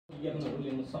विज्ञापनहरू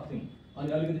ल्याउन सक्थ्यौँ अनि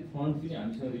अलिकति फन्ड पनि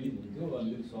हामीसँग रिलिज हुन्थ्यो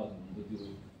अलिकति सहज हुन्थ्यो त्यो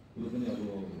कुरो पनि अब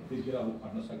त्यतिखेर अब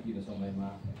खट्न सकिने समयमा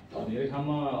धेरै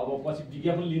ठाउँमा अब पछि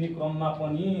विज्ञापन लिने क्रममा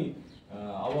पनि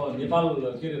अब नेपाल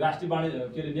के अरे राष्ट्रिय वाणिज्य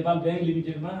के अरे नेपाल ब्याङ्क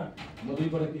लिमिटेडमा म 2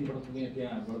 पटक 3 पटक पुगेँ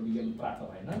त्यहाँबाट विज्ञापन प्राप्त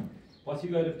भएन पछि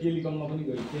गएर टेलिकममा पनि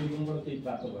गएँ टेलिकमबाट केही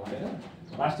प्राप्त भएन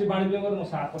राष्ट्रिय वाणिज्य ब्याङ्कबाट म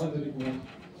 7 पटक जति पुगेँ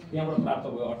त्यहाँबाट प्राप्त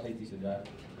भयो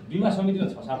 28-30,000 बिमा समितिमा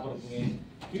 6-7 पटक पुगेँ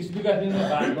कृषि विकास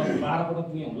ब्याङ्कमा 12 पटक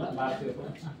पुगेँ होला 12-13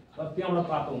 पटक तर त्यहाँबाट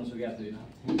प्राप्त हुन सकेको छैन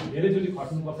धेरैचोटि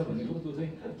खट्नुपर्छ भनेको त्यो चाहिँ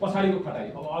पछाडिको खटाइ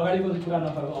अब अगाडिको कुरा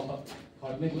नगरौँ अब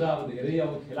खट्ने कुरा अब धेरै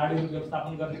अब खेलाडीहरू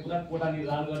व्यवस्थापन गर्ने कुरा कोटा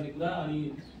निर्धारण गर्ने कुरा अनि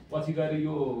पछि गएर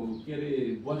यो के अरे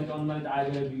बजेट अनुमानित आय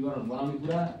व्यय विवरण बनाउने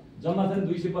कुरा जम्मा चाहिँ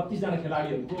 232 जना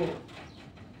खेलाडीहरूको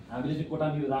हामीले चाहिँ कोटा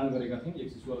निर्धारण गरेका थियौँ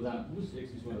 116 जना पुरुष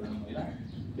 116 जना महिला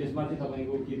त्यसमा चाहिँ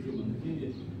तपाईँको के थियो भनेदेखि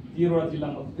 13वटा जिल्ला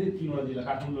मध्ये 3वटा जिल्ला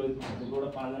काठमाडौँ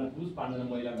 5 जना पुरुष 5 जना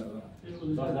महिला गरेर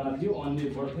 10 जना थियो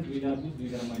अन्यबाट चाहिँ 2 जना पुरुष 2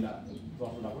 जना महिला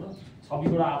 10वटाबाट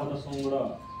 26वटा आबद्ध सङ्घबाट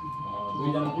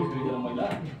 2 जना पुरुष 2 जना महिला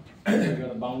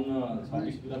 52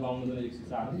 26 पुरा 52 जना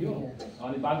 104 थियो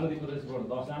अनि बागमती प्रदेशबाट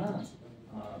 10 जना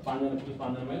 5 जना पुरुष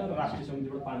 5 जना महिला र राष्ट्रिय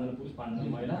समितिबाट 5 जना पुरुष 5 जना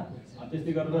महिला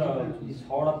त्यस्तै गरेर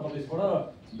 6वटा प्रदेशबाट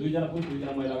 2 जना पुरुष 2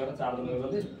 जना महिला गरेर 4 जना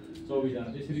गर्दै 24 जना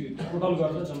त्यसरी टोटल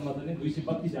गरेर जम्मा चाहिँ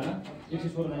 232 जना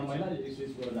 116 जना महिला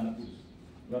 116 जना पुरुष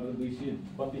गरेर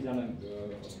 232 जना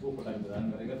को कोटा निर्धारण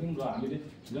गरेका थियौँ र हामीले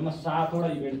जम्मा 7वटा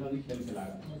इभेन्टमा चाहिँ खेल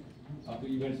खेलाएका अब त्यो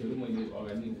इभेन्ट्सहरू मैले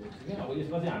अगाडि नै बोलेको अब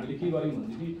यसमा चाहिँ हामीले के गर्यौँ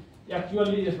भनेदेखि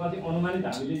एक्चुअली यसमा चाहिँ अनुमानित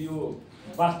हामीले यो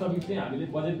वास्तविक चाहिँ हामीले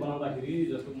बजेट बनाउँदाखेरि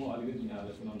जस्तो म अलिकति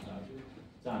यहाँहरूलाई सुनाउन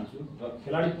चाहन्छु र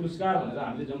खेलाडी पुरस्कार भनेर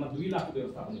हामीले जम्मा 2 लाखको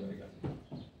व्यवस्थापन गरेका थियौँ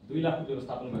 2 लाखको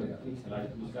व्यवस्थापन गरेका थियौँ खेलाडी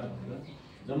पुरस्कार भनेर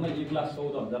जम्मा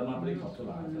 1,14,000 मात्रै खर्च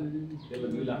भएको छ त्यसले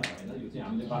 2 लाख भएन यो चाहिँ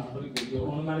हामीले वास्तविक यो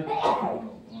अनुमानित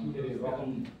के अरे रकम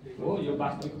हो यो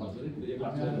वास्तविक खर्च चाहिँ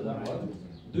 1,14,000 भयो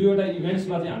 2वटा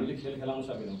इभेन्ट्समा चाहिँ हामीले खेल खेलाउन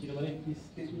सकेनौँ किनभने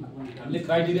हामीले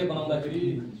क्राइटेरिया बनाउँदाखेरि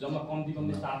जम्मा कम्ती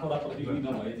 7वटा प्रतियोगी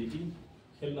नभएदेखि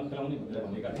खेल नखेलाउने भनेर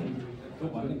भनेका थियौँ त्यो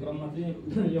भन्ने क्रममा चाहिँ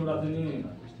एउटा चाहिँ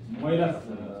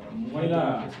महिला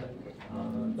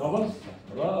डबल्स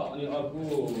र अनि अर्को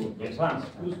भेटरान्स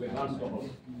पुरुष भेटरान्स डबल्स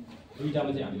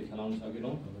दुईटामा चाहिँ हामीले खेलाउन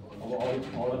सकेनौँ अब अरू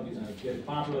 6वटा के अरे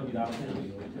 5वटा विधामा चाहिँ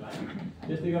हामीले खेलायौँ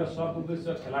त्यस्तै गरेर सर्वोत्कृष्ट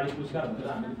खेलाडी पुरस्कार भनेर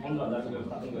हामीले 15,000 को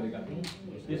व्यवस्थापन गरेका थियौँ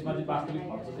त्यसमा चाहिँ वास्तविक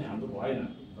खर्च चाहिँ हाम्रो भएन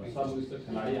सर्वोत्कृष्ट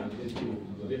खेलाडी हामीले त्यो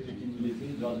रेफ्री टिमले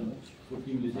चाहिँ जजको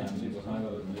टिमले चाहिँ हामीले घोषणा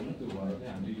गरेर दियौँ त्यो भएर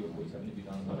चाहिँ हामीले यो पैसा पनि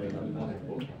वितरण गरेका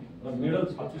थियौँ र मेडल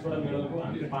 36वटा मेडलको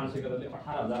हामीले 500 गरेर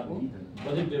 18,000 को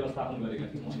बजेट व्यवस्थापन गरेका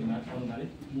थियौँ अनुमानित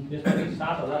त्यसमा चाहिँ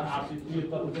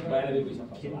 7,873 रुपियाँ बाहिरी पैसा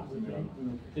खर्च भएको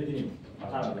त्यति नै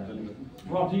 18,000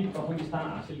 ट्रफी प्रथम स्थान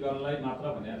हासिल गर्नलाई मात्र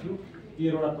भनेको थियो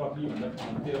 13वटा ट्रफी भनेर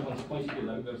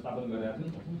 13,65,000 व्यवस्थापन गरेका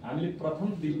थियौँ हामीले प्रथम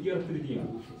द्वितीय तृतीय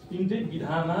तिनटै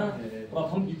विधामा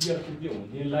प्रथम द्वितीय तृतीय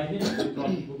हुनेलाई नै हामीले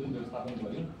ट्रफीको जुन व्यवस्थापन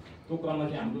गऱ्यौँ त्यो क्रममा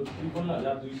चाहिँ हाम्रो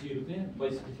 53,200 रुपियाँ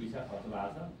 62 पैसा खर्च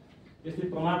भएको छ त्यस्तै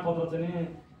प्रमाणपत्र चाहिँ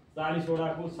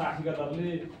 40वटाको 60 का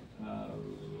दरले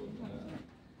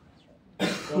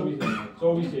 80वटाको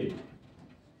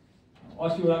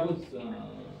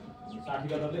 60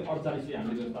 का दरले 4800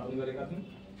 हामीले व्यवस्थापन गरेका थियौँ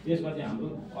त्यसमा चाहिँ हाम्रो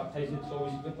 2824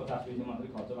 रुपियाँ 50 पैसा मात्रै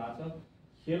खर्च भएको छ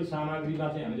खेल सामग्रीमा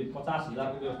चाहिँ हामीले 50,000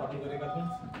 को व्यवस्थापन गरेका थियौँ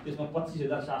त्यसमा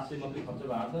 25,700 मात्रै खर्च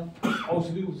भएको छ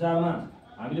औषधि उपचारमा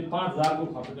हामीले 5,000 को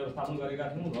खर्च व्यवस्थापन गरेका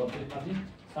थियौँ र त्यसमा चाहिँ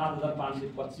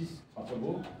 7,525 खर्च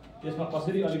भयो त्यसमा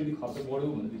कसरी अलिकति खर्च बढ्यो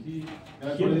भनेदेखि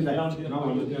 7,525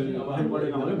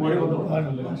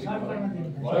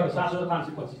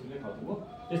 रुपियाँ खर्च भयो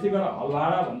त्यस्तै गरेर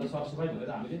हलभाडा भन्दा सरसफाइ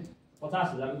भनेर हामीले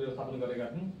 50,000 को व्यवस्थापन गरेका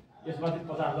थियौँ यसमा चाहिँ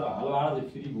 50,000 हलभाडा चाहिँ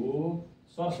फ्री भयो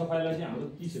सरसफाइलाई चाहिँ हाम्रो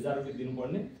 30,000 रुपियाँ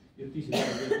दिनुपर्ने यो 30,000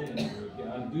 रुपियाँ चाहिँ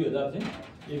अनि 2,000 चाहिँ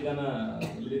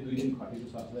एकजनाले 2 दिन खटेको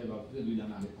सरसफाइ भएको थियो 2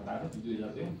 जना हामीले खटाएको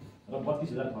 2,000 थियो र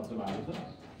 32,000 खर्च भएको छ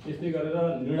त्यस्तै गरेर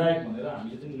निर्णायक भनेर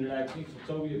हामीले चाहिँ निर्णायक चाहिँ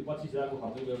 25,000 को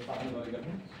खर्च व्यवस्थापन गरेका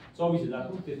थियौँ 24,000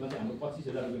 को त्यसमा चाहिँ हाम्रो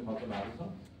 25,000 रुपियाँ खर्च भएको छ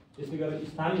त्यस्तै गरेर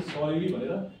स्थानीय सहयोगी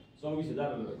भनेर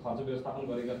 24,000 खर्च व्यवस्थापन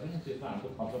गरेका थियौँ त्यसमा हाम्रो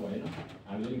खर्च भएन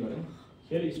हामीले पनि गऱ्यौँ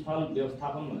खेल स्थल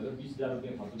व्यवस्थापन भनेर 20,000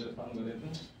 रुपियाँ खर्च व्यवस्थापन गरेका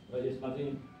थियौँ र यसमा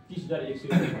चाहिँ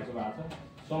 30,100 रुपियाँ खर्च भएको छ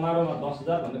समारोहमा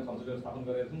 10,000 भनेर खर्च व्यवस्थापन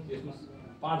गरेका थियौँ त्यसमा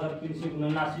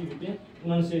 5,379 रुपियाँ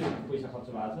 99 पैसा खर्च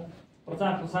भएको छ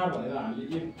प्रचार प्रसार भनेर हामीले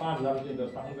 5,000 रुपियाँ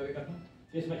व्यवस्थापन गरेका थियौँ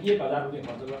त्यसमा 1,000 रुपियाँ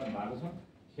खर्च भएको छ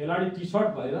खेलाडी टी सर्ट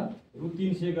भनेर रु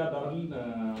 300 का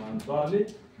दरले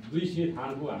 200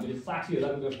 थानको हामीले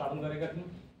 60,000 व्यवस्थापन गरेका थियौँ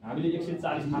हामीले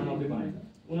 140 थान मात्रै बनाएका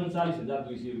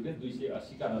 39,200 रुपियाँ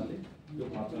 280 का दरले त्यो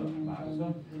खर्च भएको छ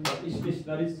र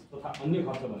स्टेसनरी तथा अन्य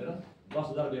खर्च भनेर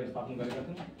 10,000 व्यवस्थापन गरेका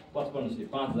थियौँ 5500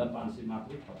 5,500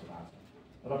 मात्रै खर्च भएको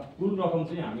छ र कुल रकम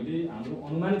चाहिँ हामीले हाम्रो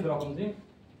अनुमानित रकम चाहिँ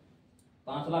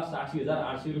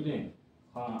 5,60,800 रुपियाँ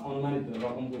अनुमानित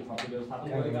रकमको खर्च व्यवस्थापन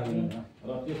गरेका छौँ र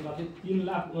त्यसमा चाहिँ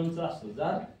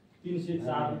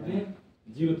 3,49,304 रुपियाँ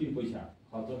 03 पैसा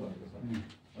खर्च भएको छ।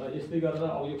 र यस्तै गरेर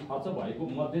अब यो खर्च भएको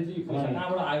मध्ये चाहिँ पैसा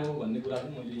कहाँबाट आयो भन्ने कुरा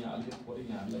चाहिँ मैले यहाँ अलिकति थोरै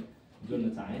यहाँहरूलाई जोड्न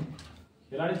चाहेँ।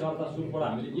 खेलाडी दर्ता शुल्कबाट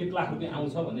हामीले 1 लाख रुपियाँ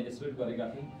आउँछ भन्ने एस्टिमेट गरेका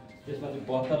थियौँ, त्यसमा चाहिँ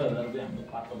 72,000 रुपियाँ हाम्रो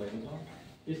प्राप्त भएको छ।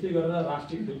 त्यस्तै गरेर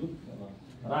राष्ट्रिय खेलकुद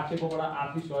राखेकोबाट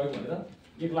आर्थिक सहयोग भनेर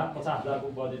 1,50,000 को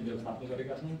बजेट व्यवस्थापन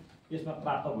गरेका छौँ, त्यसमा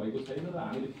प्राप्त भएको छैन र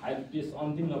हामीले फाइल पेस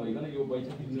अन्तिम नभइकन यो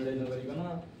बैठक निर्णय नगरिकन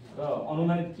र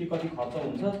अनुमानित के कति खर्च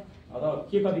हुन्छ र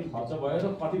के कति खर्च भयो र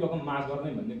कति रकम माग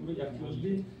गर्ने भन्ने कुरो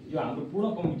एक्चुअली यो हाम्रो पूर्ण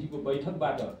कमिटीको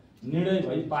बैठकबाट निर्णय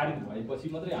भई पारित भएपछि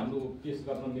मात्रै हाम्रो पेस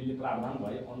गर्न मिल्ने प्रावधान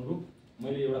भए अनुरूप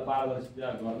मैले एउटा पारदर्शिता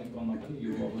गर्ने क्रममा पनि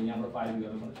यो अब यहाँबाट पारित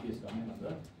गरेर मात्रै पेस गर्ने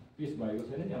भनेर पेस भएको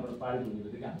छैन, यहाँबाट पारित हुने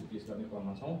बित्तिकै हामी पेस गर्ने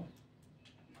क्रममा छौँ।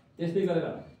 त्यस्तै गरेर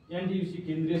एनटियुसी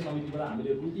केन्द्रीय समितिबाट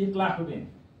हामीले रु 1 लाख रुपियाँ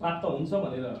प्राप्त हुन्छ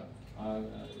भनेर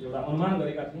एउटा अनुमान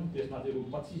गरेका थियौँ, त्यसमा चाहिँ रु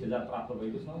 25,000 प्राप्त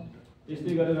भएको छ।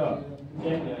 त्यस्तै गरेर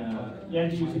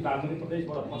एनटियुसी बागमती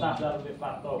प्रदेशबाट 50,000 रुपियाँ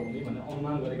प्राप्त हुने भनेर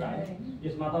अनुमान गरेका छौँ,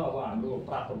 यसमा त अब हाम्रो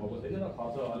प्राप्त भएको छैन र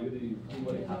खर्च अलिकति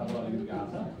टिमको खाताबाट अलिकति गएको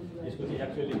छ, यसको चाहिँ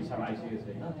एक्चुअली हिसाब आइसकेको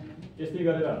छैन। त्यस्तै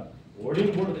गरेर होर्डिङ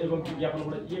बोर्ड एवं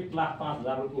विज्ञापनबाट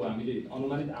 1,05,000 रुपियाँ हामीले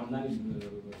अनुमानित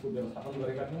आम्दानीको व्यवस्थापन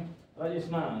गरेका थियौँ र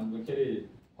यसमा के अरे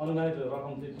अनुमानित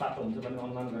रकम चाहिँ प्राप्त हुन्छ भन्ने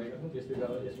अनुमान गरेका छौँ। त्यस्तै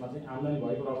गरेर यसमा चाहिँ आम्दानी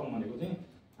भएको रकम भनेको चाहिँ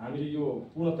हामीले यो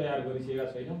पूर्ण तयार गरिसकेका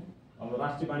छैनौँ। अब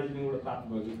राष्ट्रिय वाणिज्य ब्याङ्कबाट प्राप्त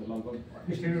भएको छ लगभग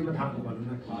स्टेटमेन्टमा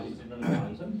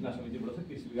हुन्छ, बिमा समितिबाट छ,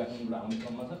 कृषि विकास ब्याङ्कबाट आउने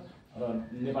क्रममा छ र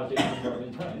नेपाल टेलिकमबाट पनि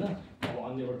छ होइन। अब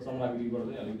अन्यबाट चन्द्रागिरीबाट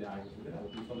पनि अलिकति आएको छ, अब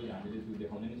त्यो सबै हामीले त्यो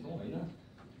देखाउने नै छौँ होइन।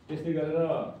 त्यस्तै गरेर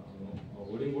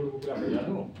होर्डिङ बोर्डको कुरा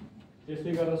भइहाल्यो।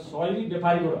 त्यस्तै गरेर सहयोगी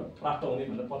व्यापारीबाट प्राप्त हुने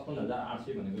भनेर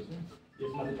 55,800 भनेको छु,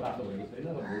 यसमा चाहिँ प्राप्त भएको छैन र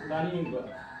भुक्तानी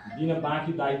दिन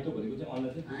बाँकी दायित्व भनेको चाहिँ अन्य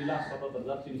चाहिँ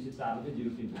 2,77,304 रुपियाँ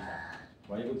 03 पैसा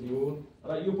भएको थियो र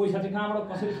यो पैसा चाहिँ कहाँबाट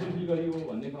कसरी फुलफिल गरियो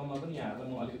भन्ने क्रममा पनि यहाँहरूलाई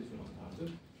म अलिकति सुनाउन चाहन्छु।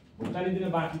 भुक्तानी दिन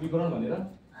बाँकी विवरण भनेर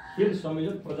खेल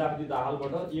संयोजक प्रजापति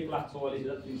दाहालबाट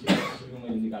 1,44,325 रुपियाँ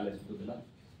मैले निकालेको छु त्यो बेला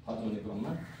खर्च हुने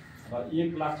क्रममा र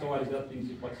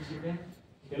 1,44,325 रुपियाँ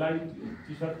खेलाडी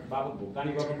टी सर्ट बाबत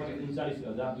भुक्तानी गर्नुपर्ने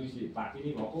 39,200 बाँकी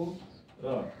नै भएको र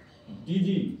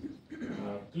डिजी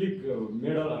क्लिक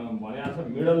मेडल भनेको छ,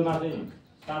 मेडलमा चाहिँ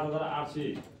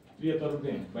 7,873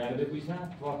 रुपियाँ 92 पैसा,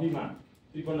 ट्रफीमा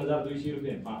 53,200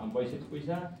 रुपियाँ 62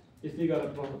 पैसा। त्यस्तै गरेर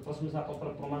प्रशंसापत्र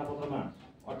प्रमाणपत्रमा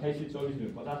 2824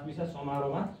 रुपियाँ 50 पैसा,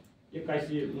 समारोहमा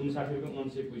 2159 रुपियाँ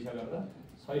 99 पैसा गरेर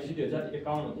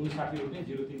 66,051 रुपियाँ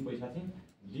 03 पैसा चाहिँ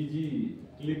डिजी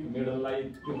क्लिक मेडललाई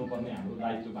तिर्नुपर्ने हाम्रो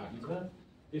दायित्व बाँकी छ।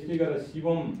 त्यस्तै गरेर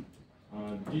शिवम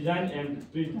डिजाइन एन्ड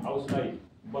प्रिन्ट हाउसलाई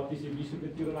 3220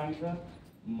 रुपियाँ तिर्न बाँकी छ।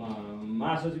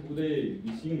 महासचिव उदय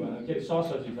घिसिङ के अरे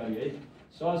सहसचिव सरी है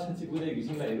सहसचिव उदय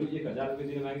घिसिङलाई 1,000 रुपियाँ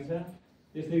दिन बाँकी छ।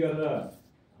 त्यस्तै गरेर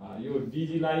यो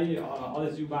डिजीलाई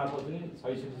अध्यक्ष मार्फत पनि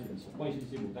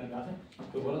 65 भुक्तानी भएको छ,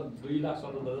 त्यो भएर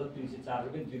 2,77,304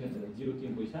 रुपियाँ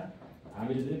 03 पैसा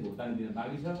हामीले चाहिँ भुक्तानी दिन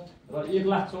बाँकी छ र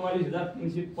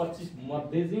 1,44,325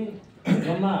 मध्ये चाहिँ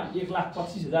जम्मा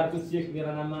 1,25,000 को चेक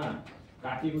मेरा नाममा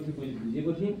काटिएको थियो, मैले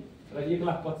बुझेको थिएँ र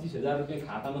 1,25,000 रुपियाँ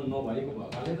खातामा नभएको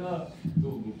भएकाले र त्यो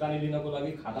भुक्तानी लिनको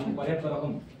लागि खातामा पर्याप्त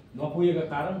रकम नपुगेको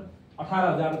कारण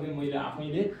 18,000 रुपियाँ मैले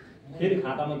आफैले फेरि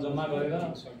खातामा जम्मा गरेर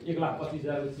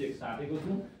 1,25,000 को चेक साटेको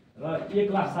छु र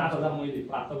 1,07,000 मैले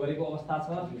प्राप्त गरेको अवस्था छ।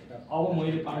 अब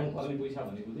मैले पाउनुपर्ने पैसा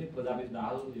भनेको चाहिँ प्रजापति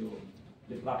दाहाल यो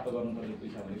प्राप्त गर्नुपर्ने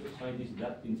पैसा भनेको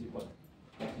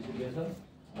 37,325 रुपियाँ छ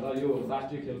र यो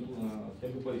राष्ट्रिय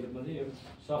खेलकुद परिषदमा चाहिँ यो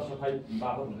सरसफाइ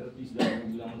बापत भनेर 30,000 रुपियाँ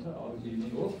बुझाउनु छ, अरू केही नै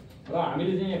हो। र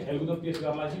हामीले चाहिँ खेलकुद पेस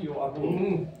गर्नलाई चाहिँ यो अर्को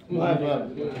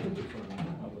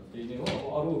त्यही नै हो।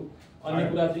 अरू अन्य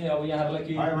कुरा चाहिँ अब यहाँहरूलाई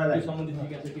केही त्यो सम्बन्धित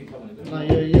जिज्ञासा के छ भने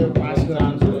यो पास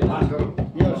गराउँछु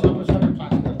यो सबै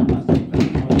पास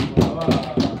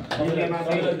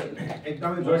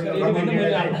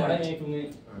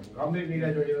गम्भीर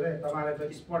निर्णय जोडियो भने तपाईँलाई त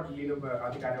स्पट लिनु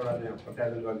अधिकार एउटा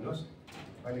प्रत्यायोजन गरिदिनुहोस्,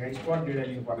 कहिलेकाहीँ स्पट निर्णय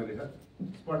लिनुपर्ने रहेछ,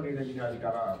 स्पट निर्णय लिने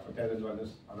अधिकार प्रत्यायोजन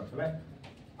गरिदिनुहोस् अध्यक्षलाई।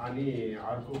 अनि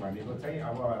अर्को भनेको चाहिँ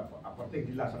अब प्रत्येक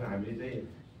जिल्लासँग हामीले चाहिँ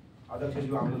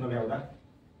अध्यक्षज्यू आउनु नभ्याउँदा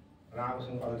र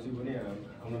आफूसँग अध्यक्षज्यू पनि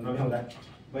आउनु नभ्याउँदा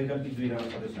वैकल्पिक 2 जना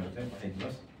सदस्यहरू चाहिँ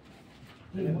पठाइदिनुहोस्।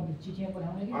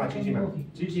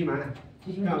 चिठीमा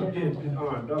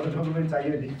डकुमेन्ट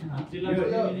चाहियो नि।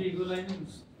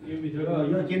 यो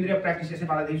केन्द्रीय प्र्याक्टिस यसै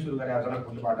पालादेखि सुरु गरेर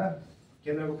जनकपुरबाट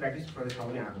केन्द्रको प्र्याक्टिस प्रदेशमा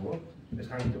पनि आएको हो, त्यस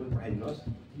कारण त्यो पनि पठाइदिनुहोस्।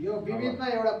 यो विविधमा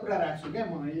एउटा कुरा राख्छु क्या म,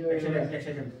 यो एक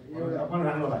सेकेन्ड अपन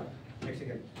राख्नु होला, एक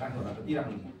सेकेन्ड राख्नु होला, ती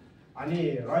राख्नु। अनि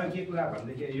रह्यो के कुरा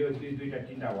भनेदेखि यो दुईटा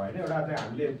तिनवटा भएन एउटा चाहिँ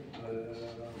हामीले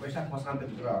वैशाख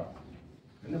मसान्तभित्र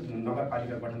होइन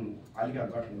नगरपालिका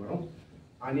गठन गरौँ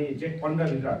अनि जेठ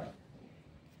 15 भित्र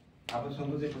अब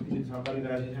सङ्घको चाहिँ प्रतिनिधि सरकारी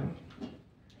गराएको छैन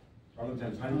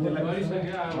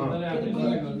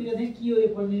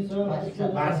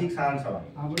वार्षिक साधारण सभा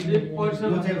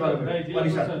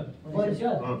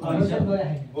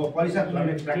परिषद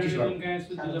गर्ने प्र्याक्टिस गरौँ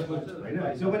होइन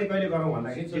त्यो पनि कहिले गरौँ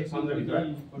भन्दाखेरि जेठ 15 भित्र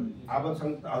अब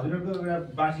हजुरहरूको एउटा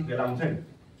वार्षिक भेला हुन्छ नि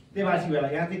त्यही वार्षिक भेला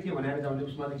यहाँ चाहिँ के भनेर जाउने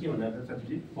उसमा चाहिँ के भनेर छ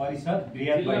परिषद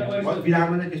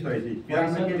विधानमा चाहिँ त्यस्तो रहेछ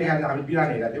विधानमा के लेखाएको हामीले विधान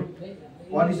हेरेका थियौँ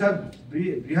परिषद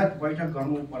बृहत बैठक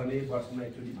गर्नुपर्ने वर्षमा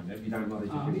एकचोटि भनेर विधानमा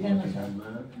रहेछ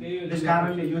त्यस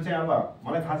कारणले यो चाहिँ अब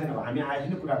मलाई थाहा छैन अब हामी आएपछि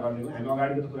नै कुरा गर्ने हो हामी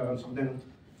अगाडिको त कुरा गर्न सक्दैनौँ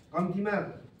कम्तीमा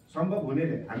सम्भव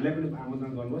हुनेले हामीलाई पनि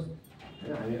आमन्त्रण गर्नुहोस्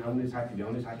होइन हामी आउने साथी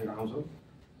भ्याउने साथीहरू आउँछौँ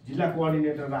जिल्ला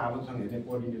कोअर्डिनेटर र आवाससँग हेर्ने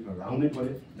कोअर्डिनेटरहरू आउनै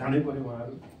पऱ्यो जानै पऱ्यो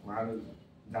उहाँहरू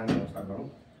जाने व्यवस्था गरौँ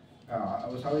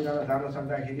अब सबैजना जान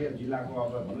सक्दाखेरि जिल्लाको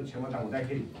अब भनौँ क्षमता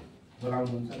हुँदाखेरि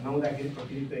बोलाउनुहुन्छ नहुँदाखेरि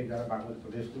अतिरिक्त एकजना बागमती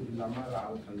प्रदेशको जिल्लामा र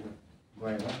आवाससँग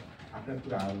गएर आफ्ना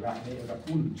कुराहरू राख्ने एउटा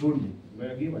पुल जोड्ने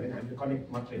मेरो के भने हामीले कनेक्ट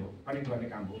मात्रै हो कनेक्ट गर्ने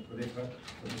काम हो प्रदेश र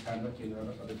प्रतिष्ठान र केन्द्र र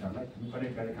सदस्यहरूलाई हामी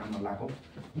कनेक्ट गर्ने काममा लागौँ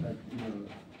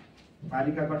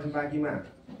पालिका गठन बाँकीमा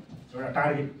एउटा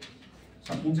टार्गेट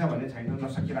सकिन्छ भन्ने छैन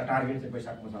नसकेला टार्गेट चाहिँ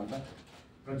वैशाखमा चल्छ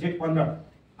र जेठ 15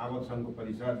 आवास सङ्घको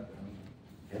परिषद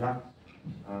भेला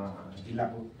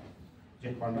जिल्लाको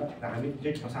जेठ 15 र हामी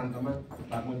जेठ मसान्तमा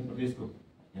बागमती प्रदेशको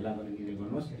भेला गर्ने निर्णय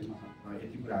गर्नुहोस्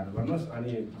यति कुराहरू गर्नुहोस्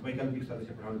अनि वैकल्पिक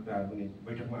सदस्य पठाउने कुराहरू पनि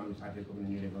बैठकमा आउने साथीहरूको पनि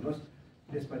निर्णय गर्नुहोस्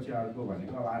त्यसपछि अर्को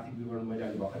भनेको अब आर्थिक विवरण मैले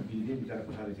अहिले भर्खर बिग्रिएँ विचार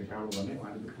कोषाध्यक्ष कहाँबाट गर्ने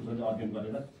उहाँले खुदले अध्ययन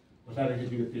गरेर कोषाध्यक्ष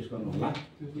विगत पेस गर्नु होला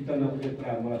चित्त नबुझेको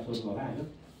कुराहरू मलाई सोध्नु होला होइन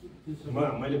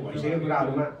मैले भइसकेको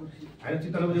कुराहरूमा होइन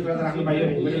चित्त नबुझेको कुरा त राख्नु पाइयो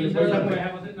नि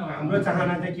हाम्रो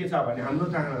चाहना चाहिँ के छ भने हाम्रो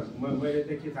चाहना मैले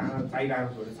चाहिँ के चाहना चाहिरहेको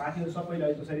छु भने साथीहरू सबैले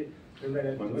अहिले त्यसरी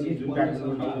भन्नु नि जुन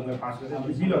कार्यक्रम पास गर्ने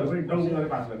बिलहरू पनि डङ्गी गरेर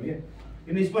पास गर्ने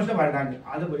किन स्पष्ट भएर जाने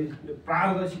आजभोलि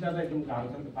पारदर्शिता त एकदम गाह्रो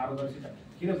छ नि त पारदर्शिता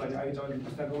किनभने अहिले तपाईँले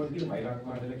पुस्ताको किन भइरहेको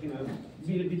मान्छेले किन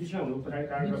बिल विदेशमा हुनु पछाडि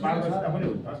कारण पारदर्शिता पनि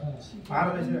हुन्छ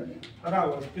पारदर्शिता तर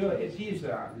त्यो यति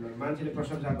मान्छेले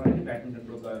प्रशंसा गर्ने ब्याडमिन्टन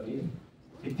ग्रुप गयो भने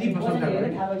यति प्रशंसा गर्ने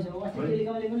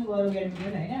टेलिकमले पनि गरौँ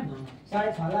ब्याडमिन्टन होइन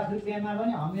 6.5 लाख रुपियाँमा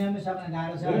पनि हामी सक्न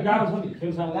गाह्रो छ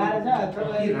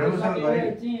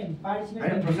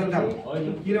प्रशंसा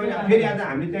किनभने फेरि आज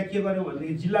हामीले त्यहाँ के गर्यौँ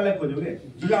भनेदेखि जिल्लालाई खोज्यौँ कि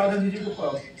जिल्ला अध्यक्षजीको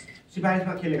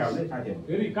सिफारिसमा खेलेका हुँदै साथीहरू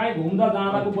फेरि काहीँ घुम्दा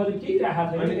जाँदाको बजेट केही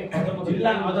राखेको छैन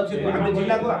जिल्ला अध्यक्ष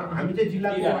हामी चाहिँ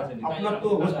जिल्लाको अपनत्व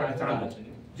होस् भन्ने चाहन्छौँ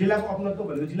जिल्लाको अपनत्व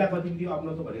भनेको जिल्ला गतिविधि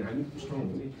अपनत्व भनेको हामी स्ट्रङ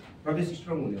हुने प्रदेश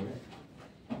स्ट्रङ हुने हो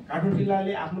काठमाडौँ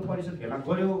जिल्लाले आफ्नो परिषद भेला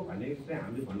गर्यो भन्ने चाहिँ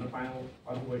हामीले भन्न पायौँ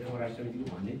अर्को बैठकमा राष्ट्र समितिको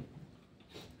भने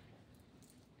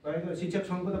तपाईँको शिक्षक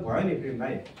सङ्घको त भयो नि प्रेम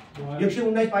भाइ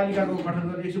 119 पालिकाको गठन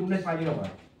गरेर 119 पालिका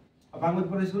भयो बागमती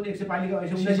प्रदेशको पनि 100 पालिका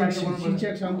 119 पालिका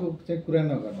शिक्षक सङ्घको चाहिँ कुरा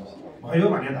नगर्नुहोस् भयो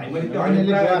भने भाइ मैले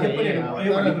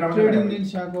ट्रेड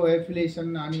युनियनसँगको एफिलिएसन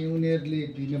अनि उनीहरूले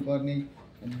दिनुपर्ने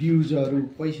ड्युजहरू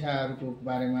पैसाहरूको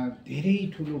बारेमा धेरै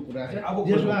ठुलो कुरा छ अब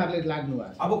उहाँहरूले लाग्नु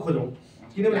भएको छ अब खोजौँ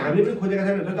किनभने हामीले पनि खोजेका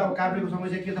छैनौँ जस्तो अब काभ्रेको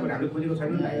समस्या के छ भने हामीले खोजेको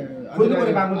छैनौँ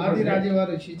खोज्नुपर्ने बागमती राज्यभर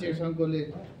शिक्षक सङ्घले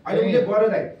अहिले उसले गऱ्यो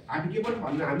दाइ हामी के पनि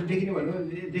भन्नु हामीले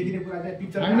देखिने कुरा चाहिँ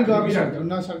पिक्चर हामी गर्न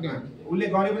नसक्ने उसले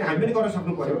गऱ्यो भने हामी पनि गर्न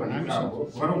सक्नु पर्यो भन्ने कुरा हो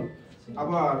गरौँ अब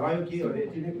रह्यो के भने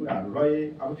यति नै कुराहरू रहे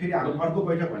अब फेरि हाम्रो अर्को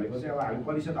बैठक भनेको चाहिँ अब हामी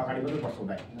परिषद अगाडि मात्रै बस्छौँ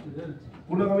दाइ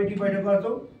पूर्ण कमिटी बैठक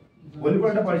गर्छौँ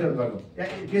भोलिपल्ट परिषद गर्छौँ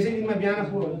त्यसै दिनमा बिहान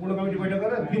पूर्ण कमिटी बैठक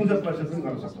गरेर दिउँसो परिषद पनि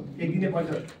गर्न सक्छौँ एक दिने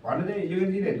परिषद भन्नु चाहिँ यो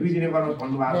दिने 2 दिने गर्न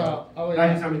भन्नुभएको छ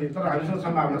राज्य समिति तर हामीसँग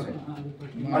सम्भावना छैन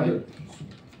हजुर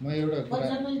म एउटा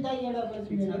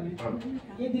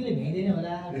दिनले भ्याइँदैन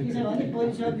होला के छ भने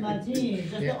परिषदमा चाहिँ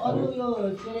जस्तो अरू यो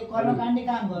कर्मकाण्डे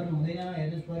काम गर्नु हुँदैन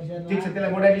हेर्नुहोस्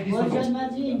परिषदमा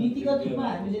चाहिँ नीतिगत रूपमा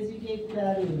हामीले चाहिँ केही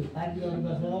कुराहरू पारित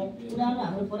गर्नुपर्छ पुरानो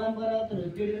हाम्रो परम्परागत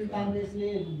ट्रेड युनियन काङ्ग्रेसले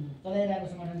चलाइरहेको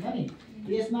सङ्गठन छ नि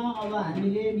यसमा अब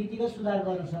हामीले नीतिगत सुधार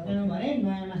गर्न सक्दैनौँ भने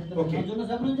नयाँ मान्छे तपाईँ जोड्न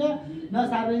सक्नुहुन्छ न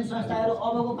सार्वजनिक संस्थाहरू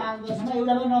अबको 5 वर्षमा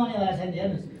एउटा पनि नहुनेवाला छैन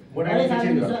हेर्नुहोस्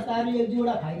सार्वजनिक संस्थाहरू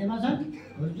 1-2 फाइदामा छन्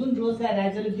जुन रोजगार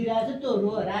राज्यले दिइरहेको छ त्यो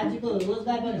राज्यको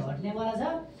रोजगार पनि हट्नेवाला छ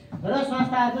र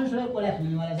संस्थाहरू पनि सबै कोल्याप्स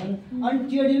हुनेवाला छन् अनि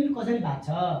ट्रेड युनियन कसरी भएको छ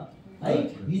है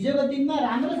हिजोको दिनमा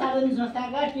राम्रो सार्वजनिक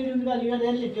संस्थाका ट्रेड युनियनका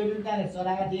लिडरहरूले ट्रेड युनियन काङ्ग्रेस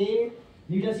चलाएका थिए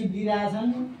लिडरसिप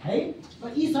दिइरहेछन् है र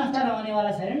यी संस्था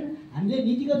रहनेवाला छैनन् हामीले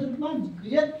नीतिगत रूपमा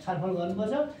बृहत छलफल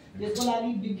गर्नुपर्छ त्यसको लागि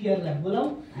विज्ञहरूलाई बोलाउँ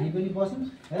हामी पनि बसौँ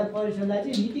र परिषदलाई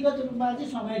चाहिँ नीतिगत रूपमा चाहिँ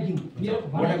समय दिउँ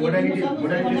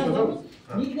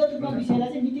नीतिगत रूपमा विषयलाई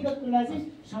चाहिँ नीतिगत कुरालाई चाहिँ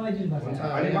समय दिनुपर्छ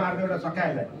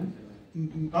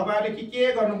तपाईँहरूले के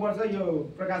गर्नुपर्छ यो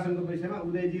प्रकाशनको विषयमा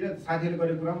उदयजी र साथीहरूले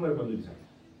गरेको कुरा पनि मैले भन्छु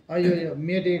यो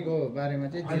मेडेको बारेमा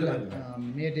चाहिँ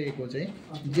मेडेको चाहिँ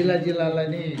जिल्लालाई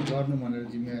नै गर्नु भनेर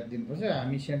जिम्मेवारी दिनुपर्छ।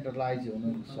 हामी सेन्ट्रलाइज हुन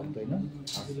सक्दैन।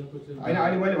 होइन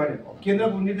अहिले मैले भने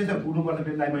केन्द्रको निर्देशक पुग्नुपर्छ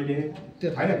बेललाई मैले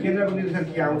होइन केन्द्रको निर्देशक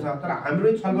के आउँछ तर हाम्रो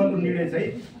छलफलको निर्णय चाहिँ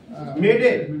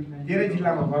मेडे तेह्रै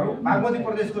जिल्लामा गरौँ। बागमती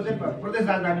प्रदेशको चाहिँ प्रदेश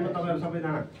राजधानीमा तपाईँहरू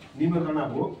सबैजना निमन्त्रणा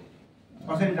भयो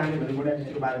कसरी जाने भन्ने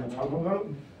मोडालिटीको बारेमा छलफल गरौँ।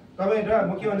 तपाईँ र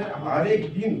म के भने हरेक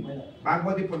दिन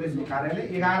बागमती प्रदेशको कार्यालय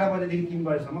 11 बजेदेखि 3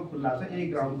 बजेसम्म खुल्ला छ। यही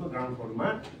ग्राउन्डको ग्राउन्ड फ्लोरमा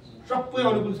सबै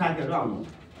अनुकूल साथीहरू आउनुहुन्छ।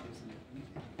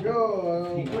 यो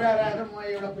कुरा राखेर म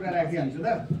एउटा कुरा राखिहाल्छु त।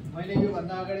 मैले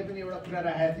योभन्दा अगाडि पनि एउटा कुरा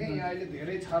राखेको थिएँ। यहाँ अहिले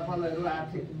धेरै छलफलहरू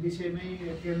आर्थिक विषयमै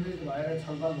केन्द्रित भएर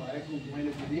छलफल भएको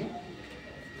मैले बुझेँ।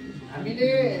 हामीले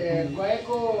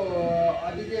गएको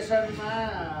अधिवेशनमा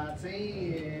चाहिँ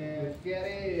के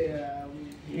अरे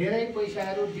धेरै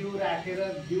पैसाहरू ड्यू राखेर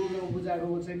ड्यू बुझाएको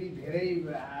चाहिँ नि धेरै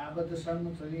आबद्ध छन्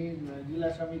जिल्ला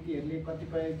समितिहरूले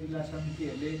कतिपय जिल्ला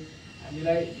समितिहरूले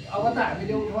हामीलाई अब त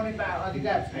हामीले उठाउने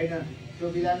अधिकार छैन। त्यो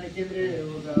विधानले केन्द्रीय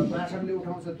महासङ्घले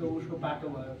उठाउँछ त्यो उसको बाटो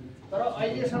भयो। तर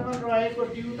अहिलेसम्म रहेको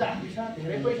ड्यू त हामीसँग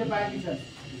धेरै पैसा बाँकी छ।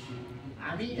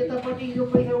 हामी यतापट्टि यो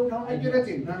पैसा उठाउनेतिर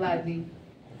चाहिँ नलाग्ने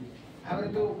हाम्रो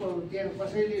त्यो त्यहाँ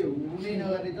कसैले हुनै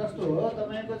नगर्ने जस्तो हो।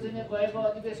 तपाईँको चाहिँ गएको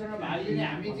अधिवेशनमा भाग लिने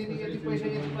हामी चाहिँ यति पैसा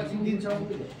यति पछि दिन्छौँ।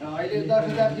 अहिले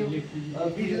 10,000 दिउँ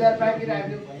 20,000 बाँकी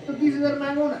राख्यौँ त्यो 20,000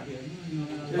 मागौँ न।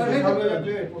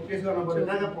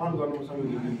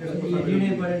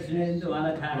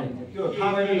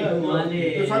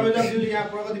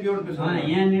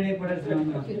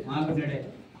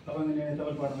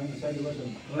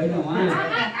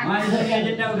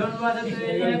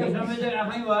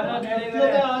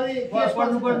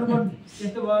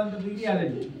 त्यस्तो भयो भने त बिग्रिहाल्यो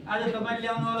नि। आज तपाईँले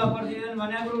ल्याउनु होला प्रतिवेदन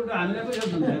भनेको उल्टो हामीलाई पो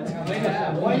सोध्नुहुन्छ।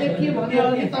 मैले के भने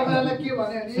अघि तपाईँलाई के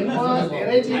भने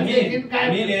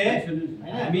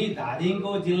हामी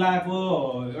धादिङको जिल्लाको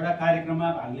एउटा कार्यक्रममा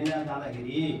भाग लिन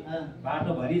जाँदाखेरि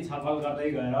बाटोभरि छलफल गर्दै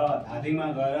गएर धादिङमा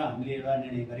गएर हामीले एउटा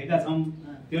निर्णय गरेका छौँ।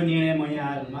 त्यो निर्णय म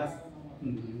यहाँहरूमा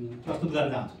प्रस्तुत गर्न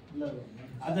चाहन्छु।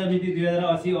 आज मिति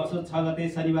 2080 असोज 6 गते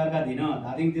शनिबारका दिन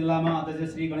धादिङ जिल्लामा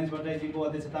अध्यक्ष श्री गणेश भट्टराईजीको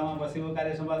अध्यक्षतामा बसेको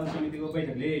कार्य सम्पादन समितिको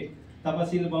बैठकले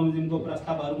तपसिल बमोजिमको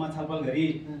प्रस्तावहरूमा छलफल गरी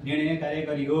निर्णय कार्य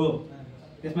गरियो।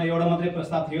 त्यसमा एउटा मात्रै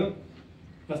प्रस्ताव थियो।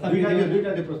 दुईटा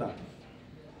थियो प्रस्ताव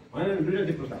होइन दुईटा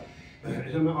थियो प्रस्ताव।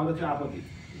 यसमा अध्यक्ष आपत्ति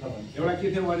एउटा के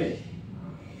थियो भने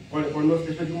पढ्नुहोस्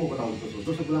त्यसपछि म बताउँछु।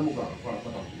 दोस्रो कुरा म बताउँछु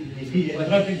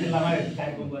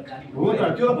हो त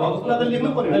त्यो भएको कुरा त लेख्नु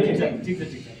पर्यो। ठिक छ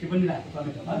त्यो पनि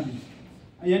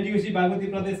एनटियुसी बागमती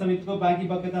प्रदेश समितिको बाँकी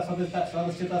बकेता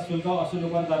सदस्यता शुल्क असुल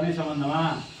गर्ने सम्बन्धमा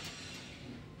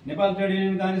नेपाल ट्रेड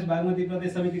युनियन काङ्ग्रेस बागमती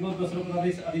प्रदेश समितिको दोस्रो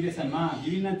प्रदेश अधिवेशनमा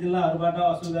विभिन्न जिल्लाहरूबाट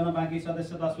असुल गर्न बाँकी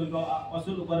सदस्यता शुल्क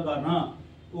असुल गर्न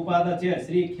उपाध्यक्ष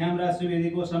श्री ख्यामराज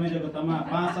सुवेदीको संयोजकत्वमा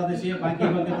 5 सदस्यीय बाँकी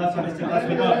बकेता सदस्यता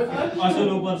शुल्क असुल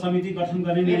उप समिति गठन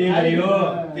गर्ने निर्णय गरियो।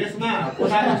 त्यसमा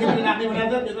कोषाध्यक्ष पनि राख्ने भनेको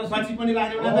छ, त्यसमा सचिव पनि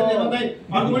राख्ने भनेको छ, त्यसमा चाहिँ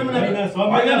अर्को पनि मैले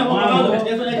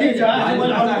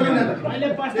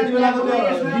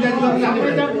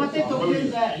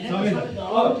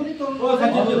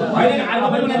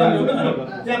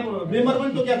मेम्बर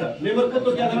पनि तोक्या छ। मेम्बरको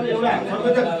तोक्या छ एउटा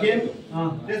संयोजक खेम,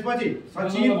 त्यसपछि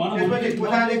सचिव, त्यसपछि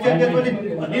कोषाध्यक्ष, त्यसपछि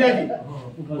निराजी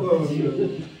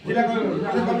जिल्लाको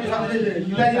कमिटी सदस्य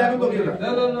जिल्लाको तोकेर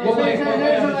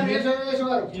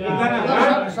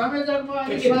संयोजकमा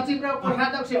सचिव र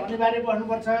कोषाध्यक्ष अनिवार्य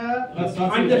बन्नुपर्छ।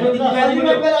 अनि त्यसपछि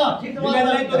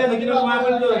जिल्लाजीलाई तोकेर किन उहाँ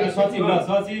पनि सचिव र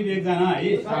सचिव एकजना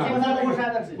है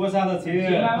कोषाध्यक्ष पैसा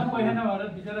नभएर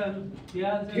बिचराहरू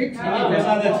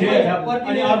कोषाध्यक्ष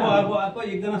अनि अर्को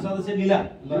एकजना सदस्य लीला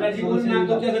जिल्लाजीको नाम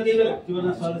तोक्या छ त्यही बेला त्यो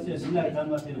सदस्य लीला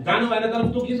जानु भएन तर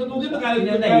तोकिन्छ तोकिन्छ कार्य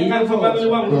सम्पादन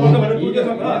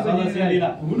सदस्य लीला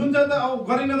हुनुहुन्छ त अब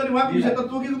गरि नगरी उहाँको विषय त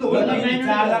तोकेको त हो नि।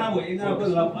 4 जना भयो, एकजना को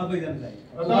अर्को एकजना चाहिँ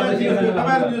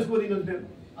तपाईहरु त्यसको दिनुहुन्छ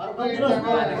अर्को एकजना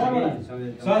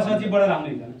सहसचिवबाट राख्नु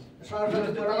एकजना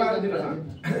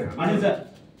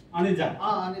अनिल झा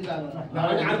अनि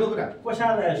अर्को कुरा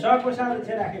कोषाध्यक्ष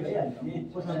राखे भइहाल्छ नि।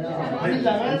 अनिल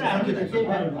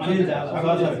झा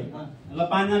सहसचिव ल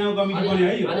 5 जनाको कमिटी बन्यो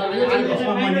है।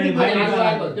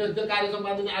 त्यो कार्य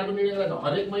सम्पादन अर्को निर्णय गर्दा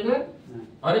हरेक महिना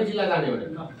हरेक जिल्ला जाने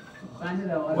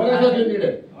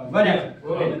भनेर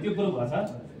त्यो कुरो भएछ।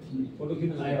 फोटो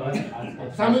खिच्न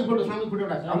सामूहिक फोटो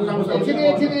एउटा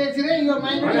एकछिन यो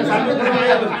माइनर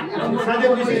साझा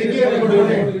विषय के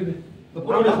फोटो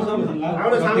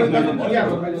हाम्रो सामने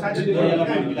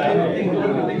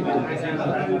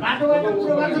बाटोबाट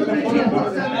कुरो गर्छ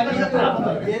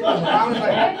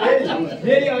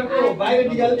फेरि अर्को बाहिर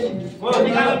निकाल्ने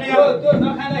त्यो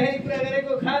नखाँदाखेरि कुरा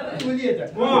गरेको खा बुझिएछ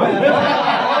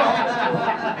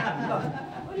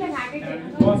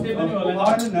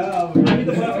हामी त